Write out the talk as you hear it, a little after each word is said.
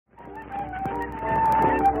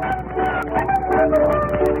Welcome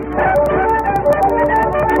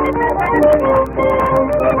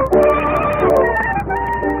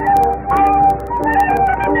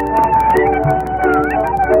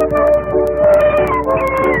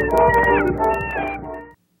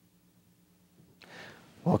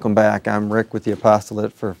back. I'm Rick with the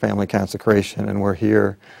Apostolate for Family Consecration, and we're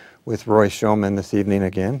here with Roy Schoeman this evening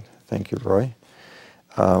again. Thank you, Roy.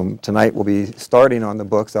 Tonight we'll be starting on the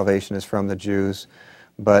book Salvation is from the Jews,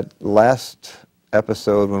 but last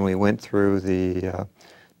episode when we went through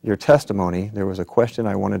your testimony, there was a question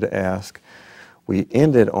I wanted to ask. We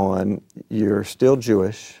ended on you're still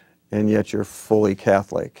Jewish and yet you're fully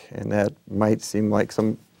Catholic, and that might seem like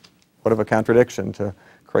somewhat of a contradiction to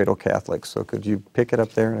cradle Catholics. So could you pick it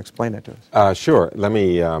up there and explain it to us? Sure. Let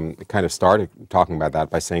me kind of start talking about that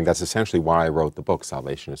by saying that's essentially why I wrote the book,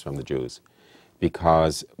 Salvation is from the Jews.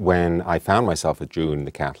 Because when I found myself a Jew in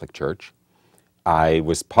the Catholic Church, I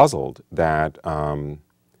was puzzled that,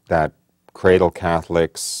 that cradle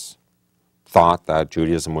Catholics thought that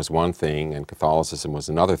Judaism was one thing and Catholicism was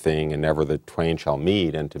another thing, and never the twain shall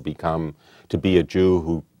meet, and to be a Jew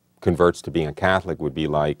who converts to being a Catholic would be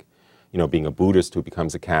like, you know, being a Buddhist who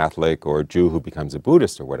becomes a Catholic, or a Jew who becomes a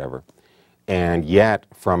Buddhist, or whatever. And yet,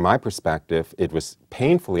 from my perspective, it was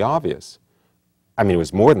painfully obvious. I mean, it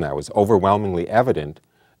was more than that. It was overwhelmingly evident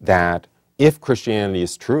that if Christianity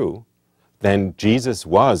is true, then Jesus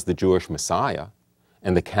was the Jewish Messiah,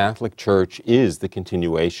 and the Catholic Church is the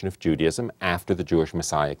continuation of Judaism after the Jewish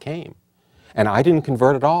Messiah came. And I didn't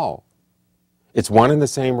convert at all. It's one and the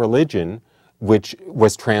same religion which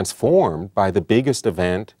was transformed by the biggest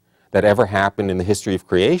event that ever happened in the history of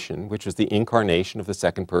creation, which was the incarnation of the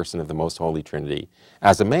second person of the Most Holy Trinity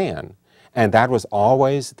as a man. And that was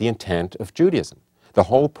always the intent of Judaism. The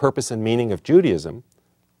whole purpose and meaning of Judaism,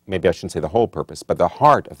 maybe I shouldn't say the whole purpose, but the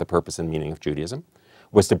heart of the purpose and meaning of Judaism,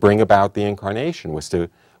 was to bring about the incarnation, was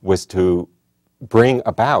to bring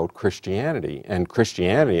about Christianity. And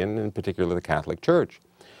Christianity, and in particular the Catholic Church,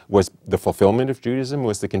 was the fulfillment of Judaism,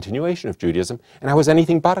 was the continuation of Judaism, and I was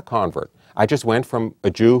anything but a convert. I just went from a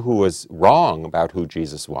Jew who was wrong about who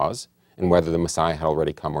Jesus was and whether the Messiah had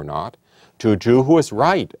already come or not, to a Jew who was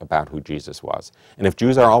right about who Jesus was. And if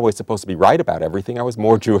Jews are always supposed to be right about everything, I was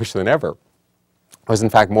more Jewish than ever. I was in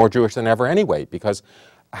fact more Jewish than ever anyway, because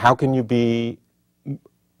how can you be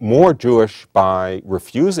more Jewish by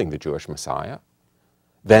refusing the Jewish Messiah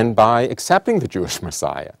than by accepting the Jewish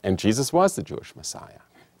Messiah? And Jesus was the Jewish Messiah.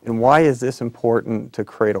 And why is this important to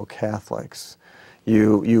cradle Catholics?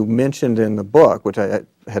 You mentioned in the book, which I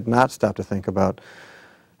had not stopped to think about,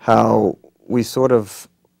 how we sort of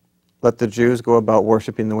let the Jews go about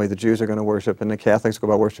worshiping the way the Jews are going to worship, and the Catholics go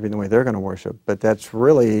about worshiping the way they're going to worship. But that's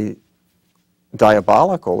really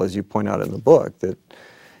diabolical, as you point out in the book, that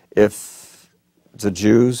if the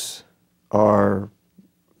Jews are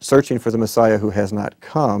searching for the Messiah who has not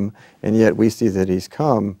come, and yet we see that he's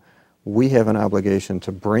come, we have an obligation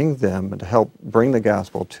to bring them, to help bring the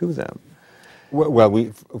gospel to them.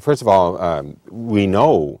 Well, first of all, we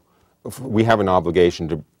know we have an obligation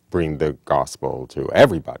to bring the gospel to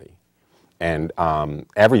everybody. And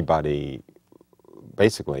everybody,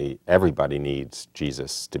 basically everybody needs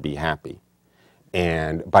Jesus to be happy.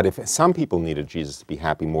 But if some people needed Jesus to be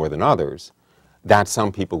happy more than others, that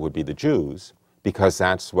some people would be the Jews, because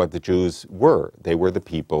that's what the Jews were. They were the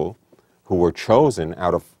people who were chosen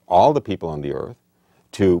out of all the people on the earth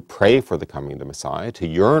to pray for the coming of the Messiah, to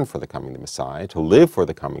yearn for the coming of the Messiah, to live for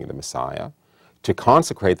the coming of the Messiah, to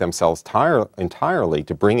consecrate themselves entirely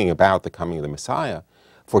to bringing about the coming of the Messiah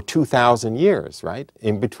for 2,000 years, right,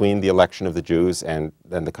 in between the election of the Jews and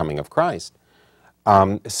then the coming of Christ.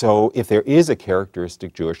 So if there is a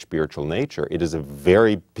characteristic Jewish spiritual nature, it is a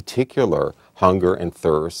very particular hunger and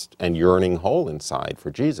thirst and yearning hole inside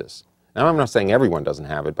for Jesus. Now, I'm not saying everyone doesn't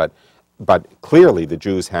have it, but clearly the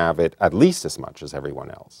Jews have it at least as much as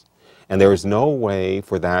everyone else. And there is no way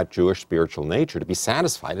for that Jewish spiritual nature to be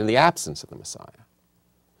satisfied in the absence of the Messiah.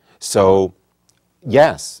 So,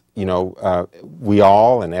 yes, you know, we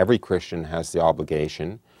all, and every Christian has the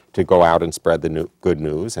obligation to go out and spread the good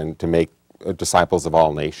news and to make disciples of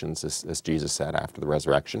all nations, as Jesus said after the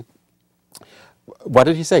resurrection. What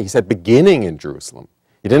did he say? He said, beginning in Jerusalem.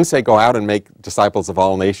 He didn't say go out and make disciples of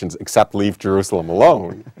all nations except leave Jerusalem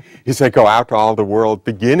alone. He said go out to all the world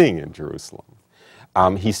beginning in Jerusalem.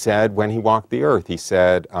 He said when he walked the earth, he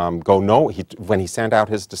said when he sent out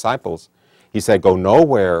his disciples, he said go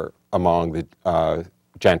nowhere among the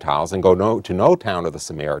Gentiles and go to no town of the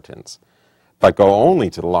Samaritans, but go only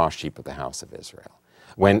to the lost sheep of the house of Israel.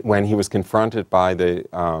 When he was confronted by the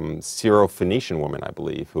Syro-Phoenician woman, I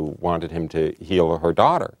believe, who wanted him to heal her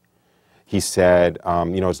daughter, he said,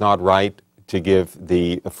 you know, it's not right to give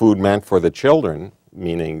the food meant for the children,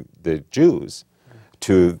 meaning the Jews,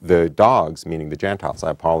 to the dogs, meaning the Gentiles. I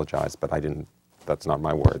apologize, but that's not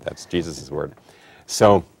my word, that's Jesus' word.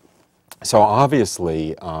 So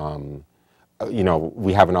obviously,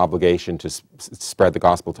 we have an obligation to spread the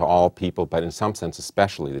gospel to all people, but in some sense,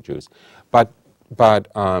 especially the Jews. But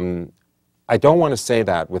I don't want to say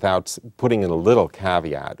that without putting in a little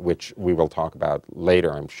caveat, which we will talk about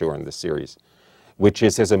later, I'm sure, in this series, which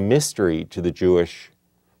is there's a mystery to the Jewish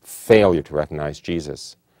failure to recognize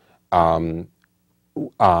Jesus. We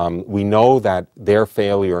know that their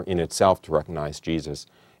failure in itself to recognize Jesus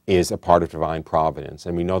is a part of divine providence,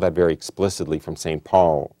 and we know that very explicitly from St.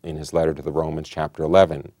 Paul in his letter to the Romans, chapter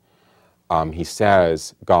 11. He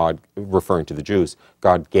says, God, referring to the Jews,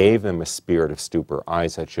 God gave them a spirit of stupor,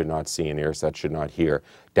 eyes that should not see and ears that should not hear,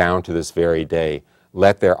 down to this very day.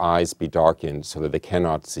 Let their eyes be darkened so that they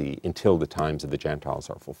cannot see until the times of the Gentiles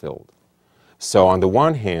are fulfilled. So on the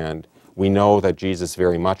one hand, we know that Jesus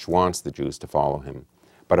very much wants the Jews to follow him.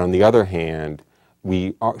 But on the other hand,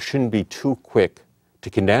 we shouldn't be too quick to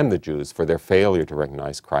condemn the Jews for their failure to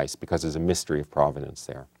recognize Christ, because there's a mystery of providence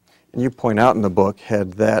there. And you point out in the book,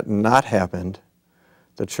 had that not happened,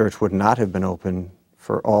 the church would not have been open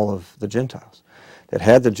for all of the Gentiles. That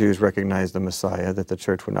had the Jews recognized the Messiah, that the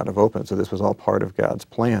church would not have opened. So this was all part of God's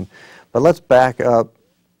plan. But let's back up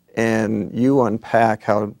and you unpack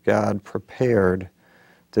how God prepared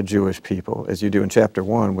the Jewish people, as you do in chapter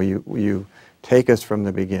 1. Will you take us from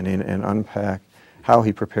the beginning and unpack how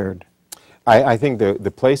he prepared? I think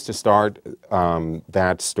the place to start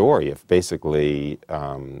that story of basically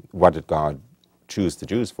what did God choose the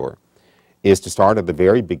Jews for is to start at the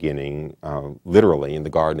very beginning, literally in the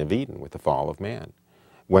Garden of Eden with the fall of man.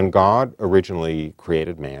 When God originally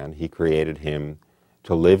created man, he created him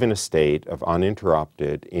to live in a state of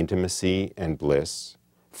uninterrupted intimacy and bliss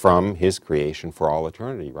from his creation for all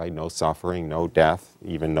eternity, right? No suffering, no death,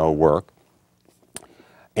 even no work.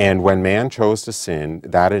 And when man chose to sin,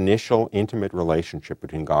 that initial intimate relationship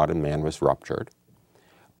between God and man was ruptured.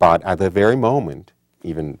 But at the very moment,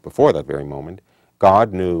 even before that very moment,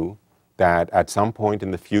 God knew that at some point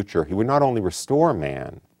in the future, he would not only restore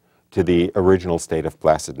man to the original state of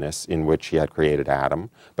blessedness in which he had created Adam,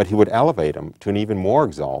 but he would elevate him to an even more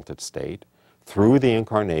exalted state through the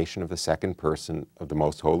incarnation of the second person of the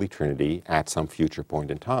Most Holy Trinity at some future point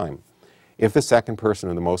in time. If the second person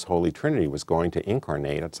of the Most Holy Trinity was going to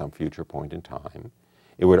incarnate at some future point in time,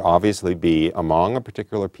 it would obviously be among a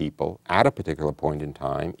particular people, at a particular point in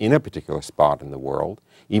time, in a particular spot in the world,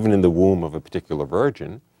 even in the womb of a particular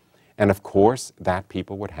virgin, and of course that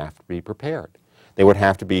people would have to be prepared. They would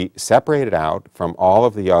have to be separated out from all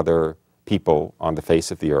of the other people on the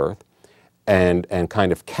face of the earth and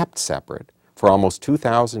kind of kept separate for almost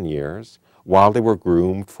 2,000 years while they were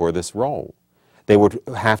groomed for this role. They would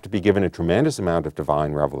have to be given a tremendous amount of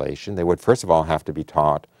divine revelation. They would first of all have to be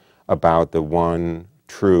taught about the one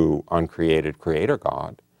true uncreated creator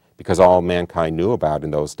God, because all mankind knew about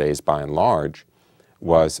in those days by and large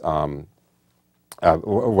was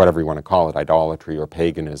whatever you want to call it, idolatry or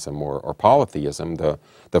paganism or polytheism,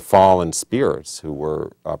 the fallen spirits who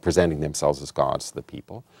were presenting themselves as gods to the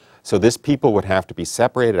people. So this people would have to be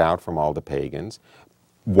separated out from all the pagans,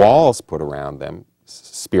 walls put around them,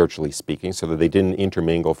 spiritually speaking, so that they didn't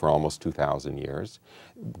intermingle for almost 2,000 years.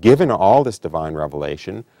 Given all this divine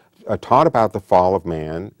revelation, taught about the fall of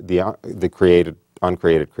man, the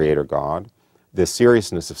uncreated creator God, the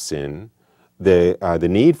seriousness of sin, the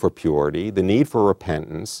need for purity, the need for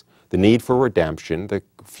repentance, the need for redemption, the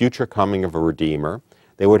future coming of a Redeemer.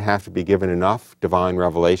 They would have to be given enough divine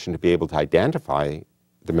revelation to be able to identify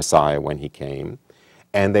the Messiah when he came,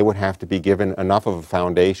 and they would have to be given enough of a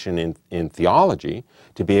foundation in theology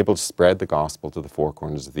to be able to spread the gospel to the four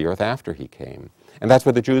corners of the earth after he came. And that's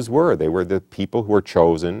what the Jews were. They were the people who were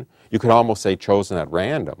chosen, you could almost say chosen at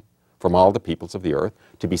random, from all the peoples of the earth,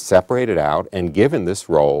 to be separated out and given this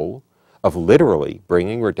role of literally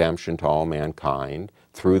bringing redemption to all mankind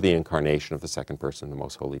through the incarnation of the second person of the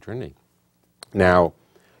Most Holy Trinity. Now,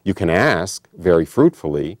 you can ask very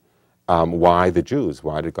fruitfully, why the Jews?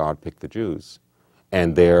 Why did God pick the Jews?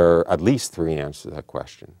 And there are at least three answers to that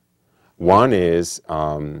question. One is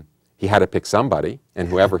he had to pick somebody, and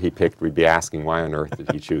whoever he picked, we'd be asking, why on earth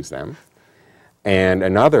did he choose them? And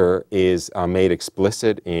another is made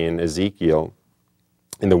explicit in Ezekiel,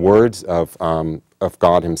 in the words of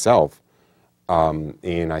God himself,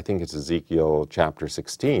 in, I think it's Ezekiel chapter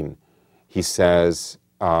 16. He says,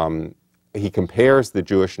 he compares the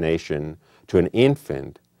Jewish nation to an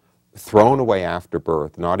infant thrown away after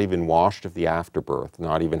birth, not even washed of the afterbirth,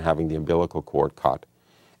 not even having the umbilical cord cut,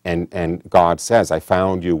 And God says, I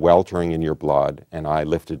found you weltering in your blood, and I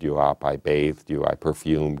lifted you up, I bathed you, I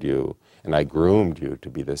perfumed you, and I groomed you to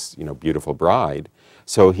be this, beautiful bride.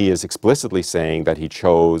 So he is explicitly saying that he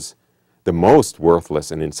chose the most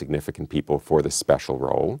worthless and insignificant people for this special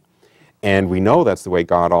role. And we know that's the way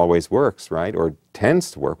God always works, right? Or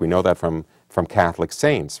tends to work. We know that from Catholic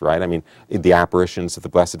saints, right? I mean, the apparitions of the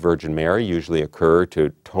Blessed Virgin Mary usually occur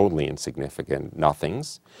to totally insignificant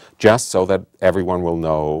nothings, just so that everyone will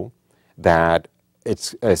know that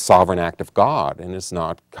it's a sovereign act of God and it's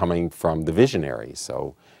not coming from the visionary.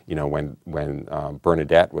 So, when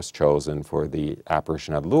Bernadette was chosen for the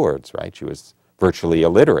apparition at Lourdes, right? She was virtually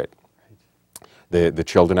illiterate. The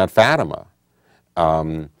children at Fatima.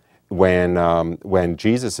 When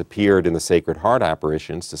Jesus appeared in the Sacred Heart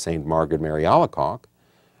apparitions to St. Margaret Mary Alacoque,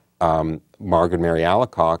 Margaret Mary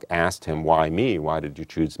Alacoque asked him, why me? Why did you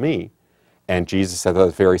choose me? And Jesus said,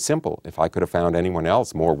 that's very simple. If I could have found anyone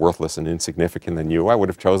else more worthless and insignificant than you, I would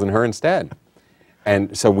have chosen her instead.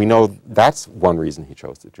 And so we know that's one reason he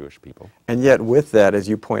chose the Jewish people. And yet with that, as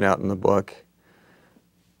you point out in the book,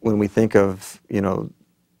 when we think of,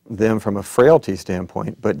 them from a frailty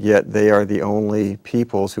standpoint, but yet they are the only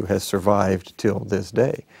peoples who has survived till this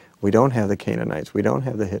day. We don't have the Canaanites, we don't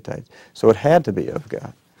have the Hittites, so it had to be of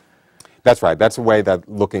God. That's right. That's a way that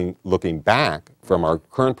looking back from our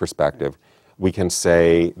current perspective, we can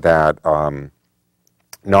say that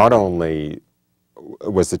not only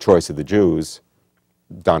was the choice of the Jews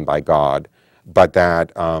done by God, but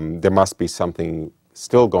that there must be something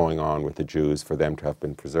still going on with the Jews for them to have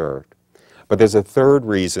been preserved. But there's a third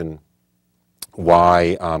reason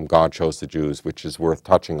why God chose the Jews, which is worth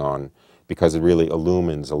touching on because it really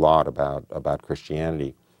illumines a lot about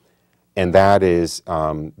Christianity. And that is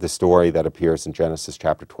the story that appears in Genesis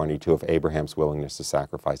chapter 22 of Abraham's willingness to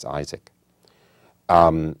sacrifice Isaac.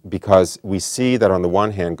 Because we see that on the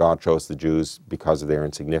one hand, God chose the Jews because of their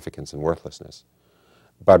insignificance and worthlessness.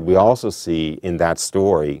 But we also see in that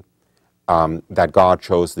story that God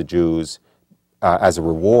chose the Jews as a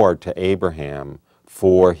reward to Abraham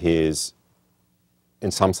for his, in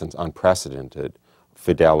some sense, unprecedented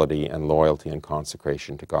fidelity and loyalty and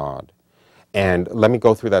consecration to God. And let me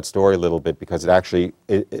go through that story a little bit because it actually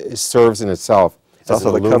it serves in itself it's as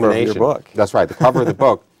also an the cover of illumination. your book. That's right. The cover of the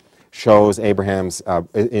book shows Abraham's,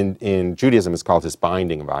 in Judaism it's called his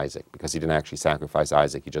binding of Isaac because he didn't actually sacrifice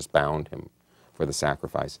Isaac, he just bound him for the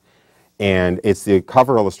sacrifice. And it's the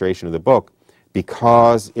cover illustration of the book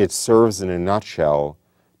because it serves in a nutshell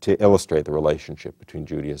to illustrate the relationship between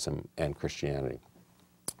Judaism and Christianity.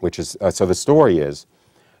 Which is, so the story is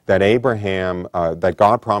that Abraham, that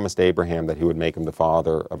God promised Abraham that he would make him the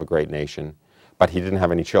father of a great nation, but he didn't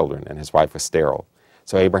have any children and his wife was sterile.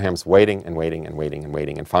 So Abraham's waiting and waiting and waiting and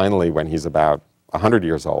waiting, and finally when he's about 100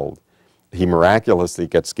 years old, he miraculously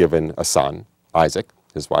gets given a son, Isaac.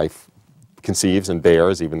 His wife conceives and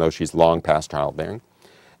bears even though she's long past childbearing.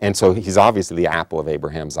 And so he's obviously the apple of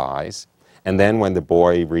Abraham's eyes. And then when the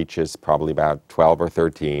boy reaches probably about 12 or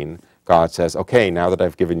 13, God says, okay, now that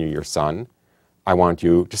I've given you your son, I want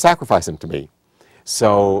you to sacrifice him to me.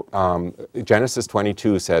 So Genesis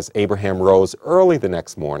 22 says, Abraham rose early the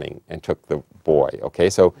next morning and took the boy. Okay,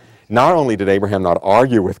 so not only did Abraham not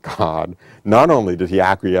argue with God, not only did he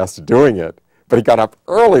acquiesce to doing it, but he got up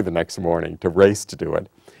early the next morning to race to do it.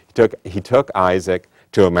 He took Isaac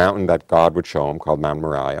to a mountain that God would show him called Mount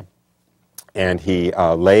Moriah, and he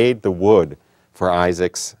laid the wood for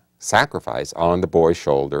Isaac's sacrifice on the boy's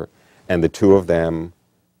shoulder, and the two of them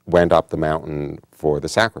went up the mountain for the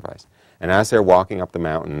sacrifice. And as they're walking up the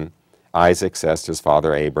mountain, Isaac says to his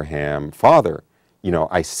father Abraham, Father,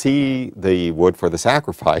 I see the wood for the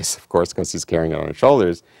sacrifice, of course, because he's carrying it on his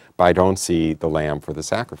shoulders, but I don't see the lamb for the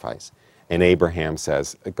sacrifice. And Abraham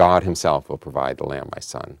says, God himself will provide the lamb, my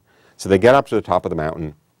son. So they get up to the top of the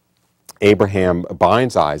mountain. Abraham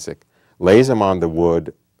binds Isaac, lays him on the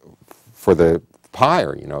wood for the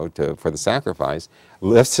pyre, for the sacrifice,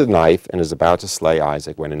 lifts a knife and is about to slay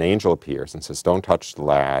Isaac when an angel appears and says, don't touch the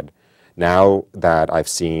lad. Now that I've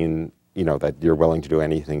seen, that you're willing to do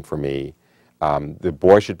anything for me, the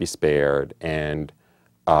boy should be spared, and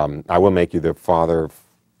I will make you the father of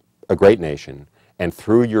a great nation, and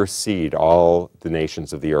through your seed all the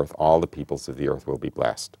nations of the earth, all the peoples of the earth will be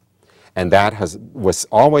blessed. And that was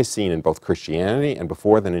always seen in both Christianity and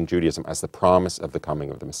before then in Judaism as the promise of the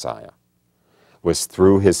coming of the Messiah. Was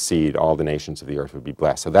through his seed all the nations of the earth would be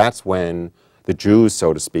blessed. So that's when the Jews,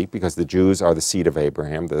 so to speak, because the Jews are the seed of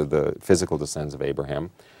Abraham, the physical descendants of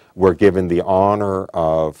Abraham, were given the honor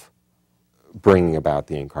of bringing about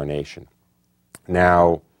the incarnation.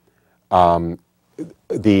 Now,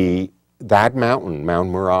 the that mountain, Mount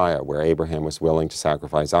Moriah, where Abraham was willing to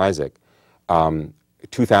sacrifice Isaac,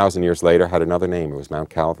 2,000 years later had another name. It was Mount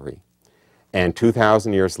Calvary. And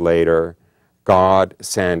 2,000 years later, God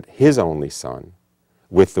sent his only son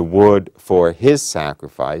with the wood for his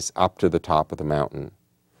sacrifice up to the top of the mountain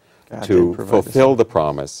to fulfill the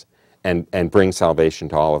promise and bring salvation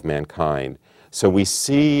to all of mankind. So we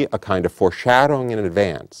see a kind of foreshadowing in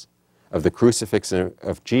advance of the crucifixion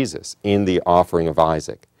of Jesus in the offering of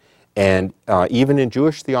Isaac. And even in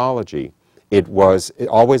Jewish theology, it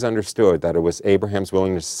always understood that it was Abraham's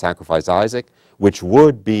willingness to sacrifice Isaac, which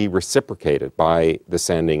would be reciprocated by the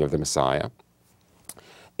sending of the Messiah,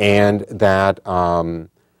 and that,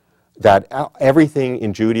 that everything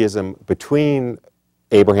in Judaism between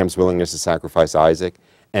Abraham's willingness to sacrifice Isaac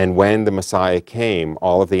and when the Messiah came,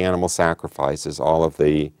 all of the animal sacrifices, all of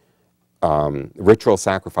the ritual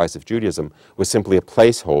sacrifice of Judaism was simply a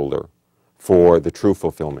placeholder for the true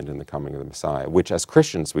fulfillment in the coming of the Messiah, which as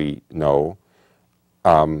Christians we know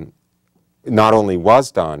not only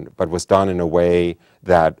was done, but was done in a way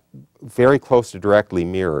that very close to directly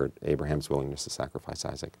mirrored Abraham's willingness to sacrifice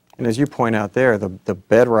Isaac. And as you point out there, the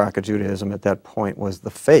bedrock of Judaism at that point was the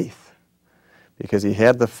faith, because he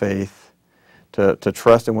had the faith to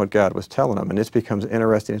trust in what God was telling him. And this becomes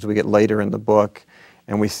interesting as we get later in the book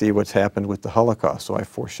and we see what's happened with the Holocaust. So I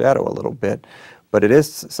foreshadow a little bit. But it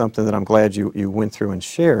is something that I'm glad you went through and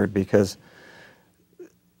shared, because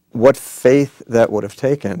what faith that would have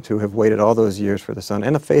taken to have waited all those years for the son,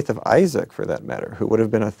 and the faith of Isaac for that matter, who would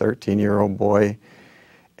have been a 13-year-old boy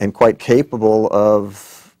and quite capable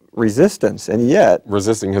of resistance, and yet...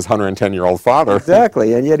 resisting his 110-year-old father.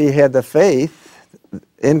 Exactly, and yet he had the faith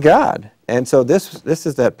in God. And so this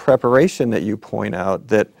is that preparation that you point out,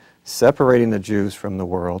 that separating the Jews from the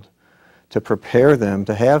world to prepare them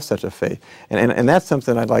to have such a faith. And that's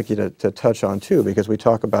something I'd like you to touch on too, because we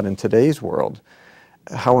talk about in today's world,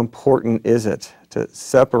 how important is it to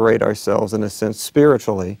separate ourselves in a sense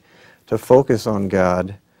spiritually, to focus on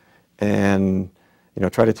God and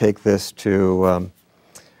try to take this to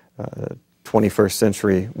 21st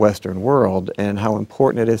century Western world, and how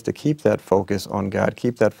important it is to keep that focus on God,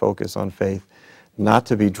 keep that focus on faith, not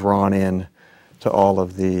to be drawn in to all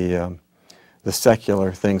of the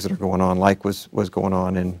secular things that are going on, like was going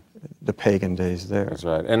on in the pagan days there. That's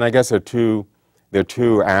right. And I guess there are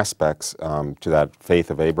two aspects to that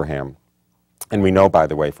faith of Abraham. And we know, by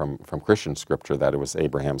the way, from Christian scripture that it was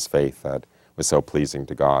Abraham's faith that was so pleasing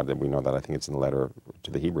to God, and we know that, I think it's in the letter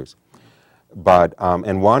to the Hebrews. But,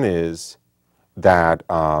 and one is that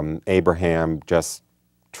Abraham just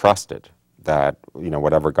trusted that,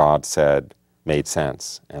 whatever God said made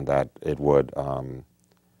sense, and that it would,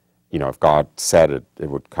 if God said it, it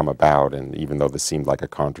would come about, and even though this seemed like a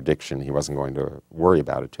contradiction, he wasn't going to worry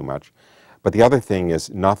about it too much. But the other thing is,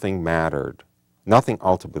 nothing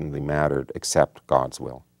ultimately mattered except God's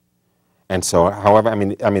will. And so, however,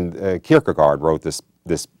 Kierkegaard wrote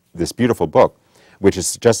this beautiful book, which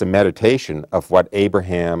is just a meditation of what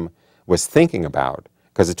Abraham was thinking about,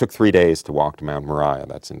 because it took 3 days to walk to Mount Moriah.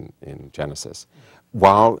 That's in Genesis.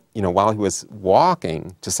 While he was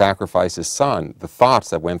walking to sacrifice his son, the thoughts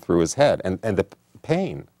that went through his head, and the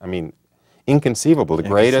pain, inconceivable,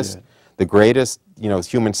 the greatest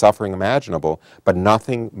human suffering imaginable, but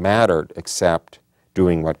nothing mattered except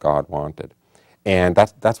doing what God wanted. And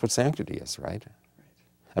that's what sanctity is, right?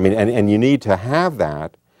 And you need to have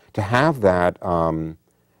that,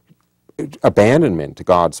 abandonment to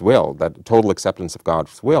God's will, that total acceptance of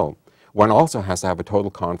God's will. One also has to have a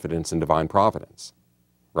total confidence in divine providence,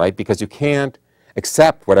 right? Because you can't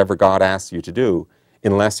accept whatever God asks you to do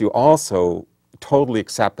unless you also totally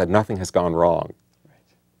accept that nothing has gone wrong.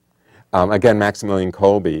 Again, Maximilian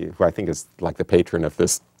Kolbe, who I think is like the patron of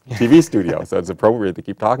this TV studio, so it's appropriate to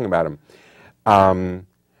keep talking about him.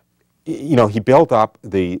 He built up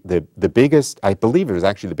the biggest, I believe it was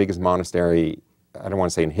actually the biggest monastery, I don't want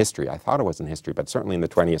to say in history, I thought it was in history, but certainly in the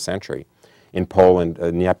 20th century. In Poland,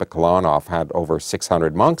 Niepokalanów had over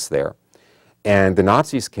 600 monks there. And the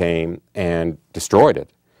Nazis came and destroyed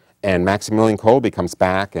it. And Maximilian Kolbe comes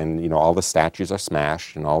back, and all the statues are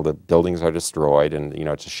smashed and all the buildings are destroyed, and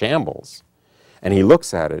it's a shambles. And he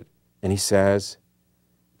looks at it and he says,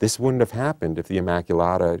 this wouldn't have happened if the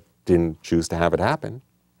Immaculata didn't choose to have it happen.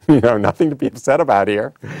 Nothing to be upset about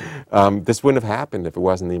here. This wouldn't have happened if it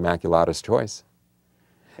wasn't the Immaculata's choice.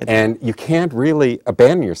 And you can't really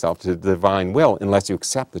abandon yourself to the divine will unless you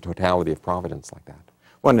accept the totality of providence like that.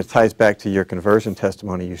 Well, and it ties back to your conversion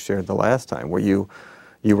testimony you shared the last time, where you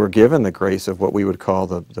were given the grace of what we would call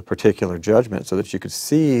the particular judgment, so that you could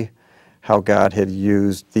see how God had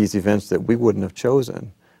used these events that we wouldn't have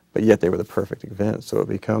chosen, but yet they were the perfect event. So it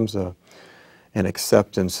becomes an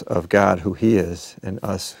acceptance of God, who He is, and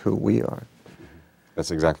us, who we are.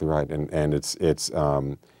 That's exactly right, and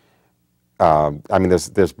I mean,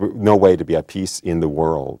 there's no way to be at peace in the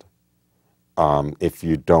world if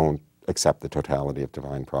you don't accept the totality of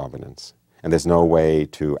divine providence, and there's no way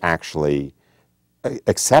to actually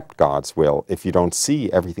accept God's will if you don't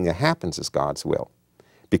see everything that happens as God's will.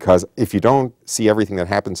 Because if you don't see everything that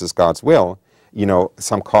happens as God's will, you know,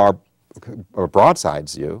 some car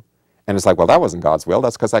broadsides you, and it's like, well, that wasn't God's will.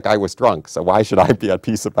 That's because that guy was drunk. So why should I be at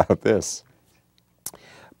peace about this?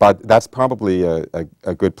 But that's probably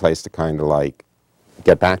a good place to kind of like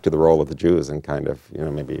get back to the role of the Jews and kind of, you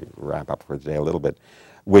know, maybe wrap up for today a little bit,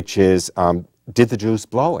 which is, did the Jews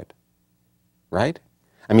blow it? Right?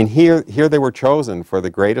 I mean, here they were chosen for the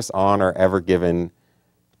greatest honor ever given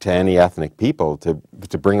to any ethnic people,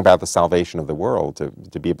 to bring about the salvation of the world,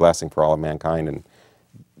 to be a blessing for all of mankind and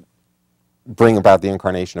bring about the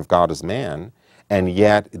incarnation of God as man, and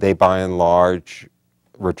yet they by and large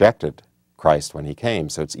rejected Christ when He came.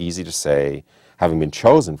 So it's easy to say, having been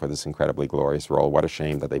chosen for this incredibly glorious role, what a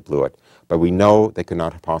shame that they blew it. But we know they could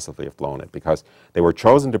not possibly have blown it, because they were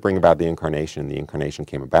chosen to bring about the incarnation, and the incarnation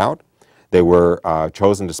came about. They were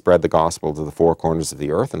chosen to spread the gospel to the four corners of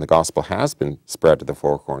the earth, and the gospel has been spread to the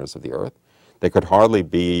four corners of the earth. There could hardly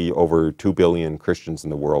be over 2 billion Christians in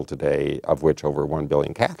the world today, of which over 1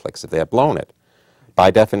 billion Catholics, if they had blown it. By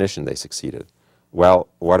definition, they succeeded. Well,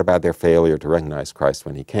 what about their failure to recognize Christ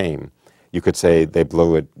when He came? You could say they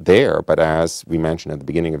blew it there, but as we mentioned at the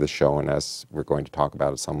beginning of the show, and as we're going to talk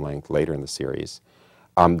about at some length later in the series,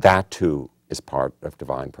 that too is part of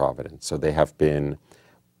divine providence. So they have been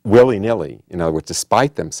willy-nilly, in other words,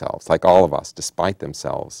 despite themselves, like all of us, despite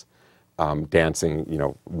themselves, dancing, you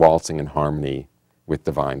know, waltzing in harmony with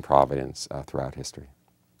divine providence throughout history.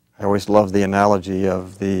 I always love the analogy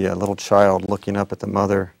of the little child looking up at the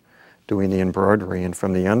mother doing the embroidery, and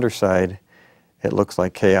from the underside it looks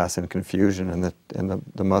like chaos and confusion, and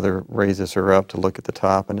the mother raises her up to look at the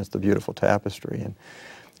top, and it's the beautiful tapestry. And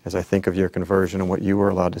as I think of your conversion and what you were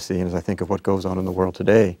allowed to see, and as I think of what goes on in the world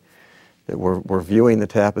today, that we're viewing the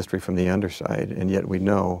tapestry from the underside, and yet we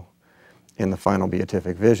know in the final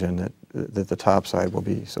beatific vision that the top side will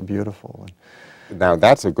be so beautiful. Now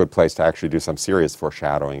that's a good place to actually do some serious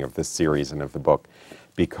foreshadowing of this series and of the book,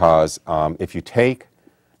 because if you take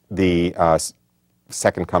the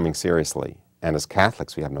Second Coming seriously, and as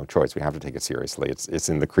Catholics we have no choice, we have to take it seriously. It's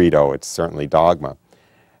in the credo, it's certainly dogma.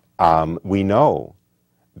 We know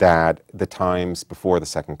that the times before the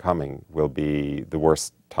Second Coming will be the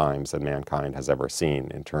worst times that mankind has ever seen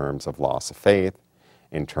in terms of loss of faith,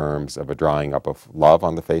 in terms of a drying up of love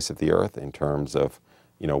on the face of the earth, in terms of,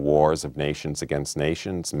 you know, wars of nations against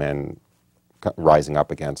nations, men rising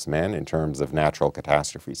up against men, in terms of natural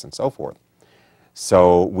catastrophes and so forth.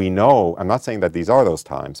 So we know, I'm not saying that these are those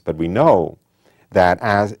times, but we know that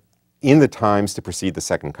as in the times to precede the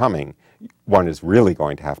Second Coming, one is really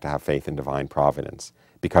going to have faith in divine providence,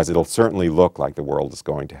 because it'll certainly look like the world is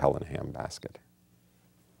going to hell in a handbasket.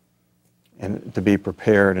 And to be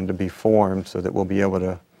prepared and to be formed so that we'll be able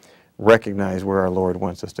to recognize where our Lord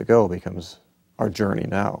wants us to go becomes our journey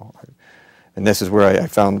now. And this is where I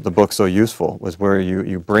found the book so useful, was where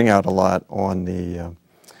you bring out a lot on the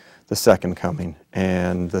Second Coming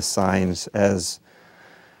and the signs. As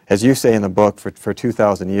you say in the book, for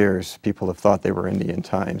 2,000 years, people have thought they were in the end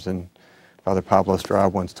times. And Father Pablo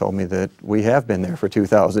Straub once told me that we have been there for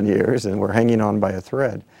 2,000 years and we're hanging on by a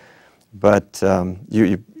thread. But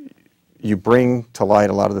you bring to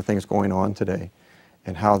light a lot of the things going on today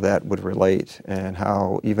and how that would relate, and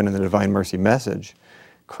how even in the Divine Mercy message,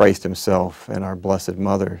 Christ Himself and our Blessed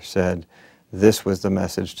Mother said this was the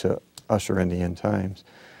message to usher in the end times.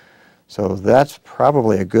 So that's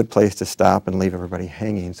probably a good place to stop and leave everybody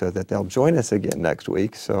hanging so that they'll join us again next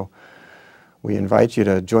week. So we invite you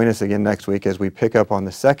to join us again next week as we pick up on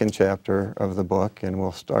the second chapter of the book, and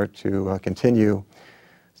we'll start to continue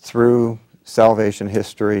through salvation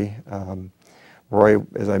history. Roy,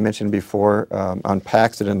 as I mentioned before,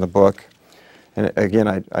 unpacks it in the book. And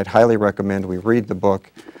again, I'd highly recommend we read the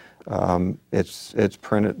book. It's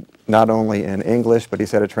printed not only in English, but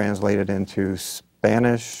he's had it translated into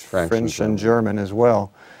Spanish, French and German as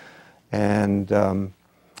well. And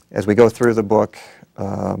as we go through the book,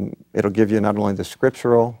 it'll give you not only the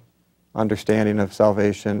scriptural understanding of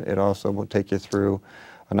salvation, it also will take you through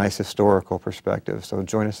a nice historical perspective. So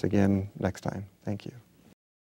join us again next time. Thank you.